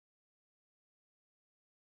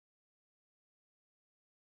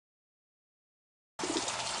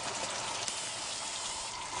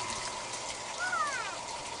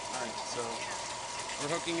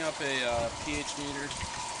hooking up a pH meter.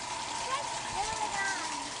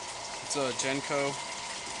 It's a Genco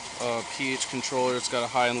pH controller. It's got a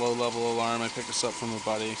high and low level alarm. I picked this up from a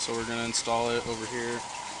buddy, so we're going to install it over here.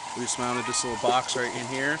 We just mounted this little box right in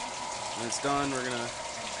here. When it's done, we're going to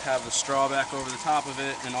have the straw back over the top of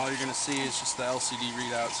it, and all you're going to see is just the LCD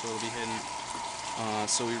readout, so it'll be hidden.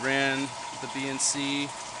 So we ran the BNC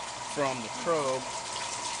from the probe.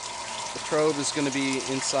 The probe is going to be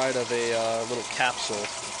inside of a little capsule,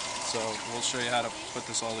 so we'll show you how to put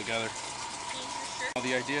this all together.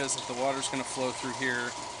 The idea is that the water is going to flow through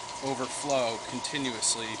here, overflow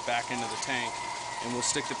continuously back into the tank, and we'll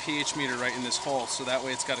stick the pH meter right in this hole, so that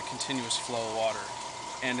way it's got a continuous flow of water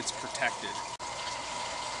and it's protected.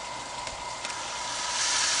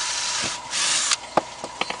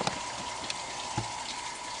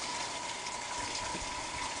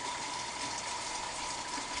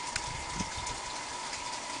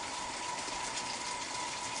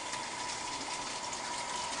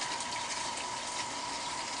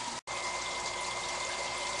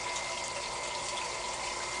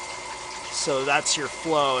 So that's your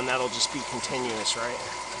flow, and that'll just be continuous, right?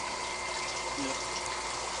 Yep.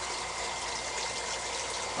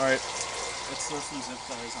 Alright, let's throw some zip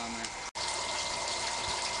ties on there.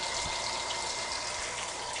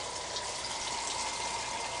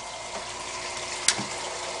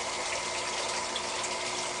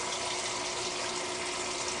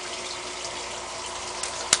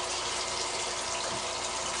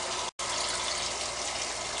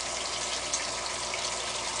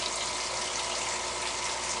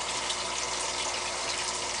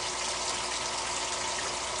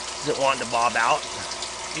 Is it wanting to bob out?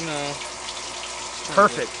 No.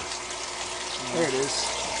 Perfect. There it is.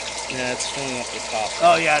 Yeah, it's filling up the top.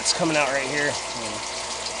 Oh yeah, it's coming out right here. Yeah.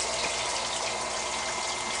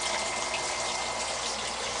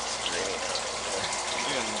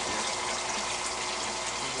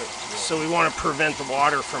 So we want to prevent the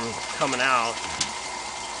water from coming out.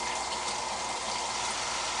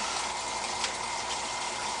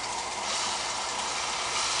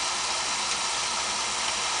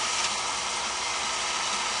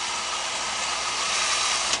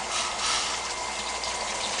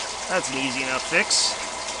 That's an easy enough fix.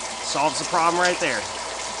 Solves the problem right there.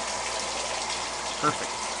 Perfect.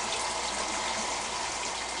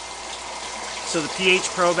 So the pH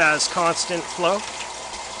probe has constant flow.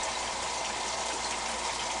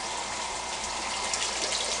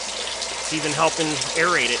 It's even helping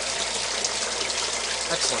aerate it.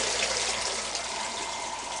 Excellent.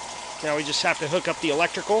 Now we just have to hook up the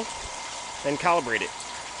electrical and calibrate it.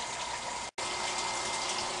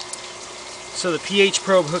 So the pH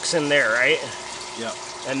probe hooks in there, right? Yep.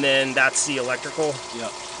 And then that's the electrical?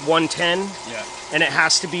 Yep. 110? Yeah. And it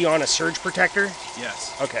has to be on a surge protector?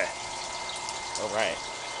 Yes. Okay. All right.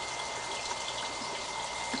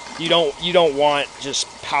 You don't want just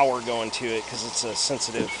power going to it because it's a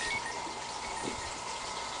sensitive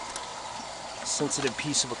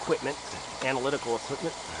piece of equipment, analytical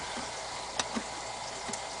equipment.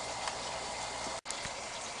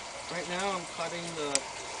 Right now I'm cutting the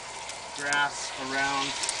grass around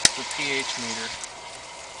the pH meter,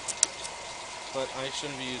 but I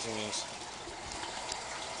shouldn't be using these.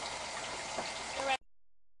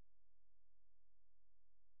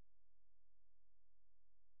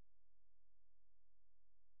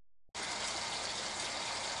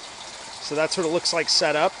 So that's what it looks like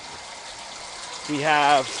set up. We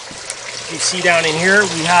have, you see down in here,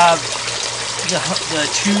 we have the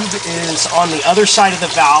tube is on the other side of the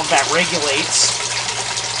valve that regulates.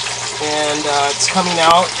 And it's coming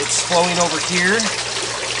out, it's flowing over here,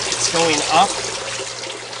 it's going up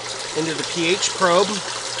into the pH probe,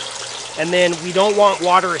 and then we don't want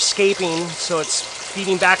water escaping, so it's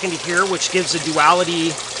feeding back into here, which gives a duality,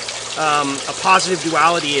 a positive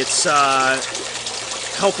duality. It's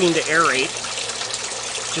helping to aerate,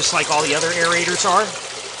 just like all the other aerators are.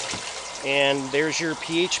 And there's your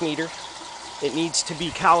pH meter. It needs to be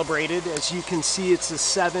calibrated. As you can see, it's a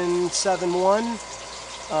 771.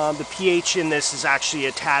 The pH in this is actually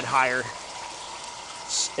a tad higher,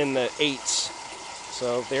 in the 8s.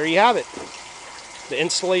 So there you have it. The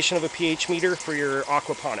installation of a pH meter for your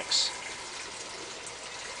aquaponics.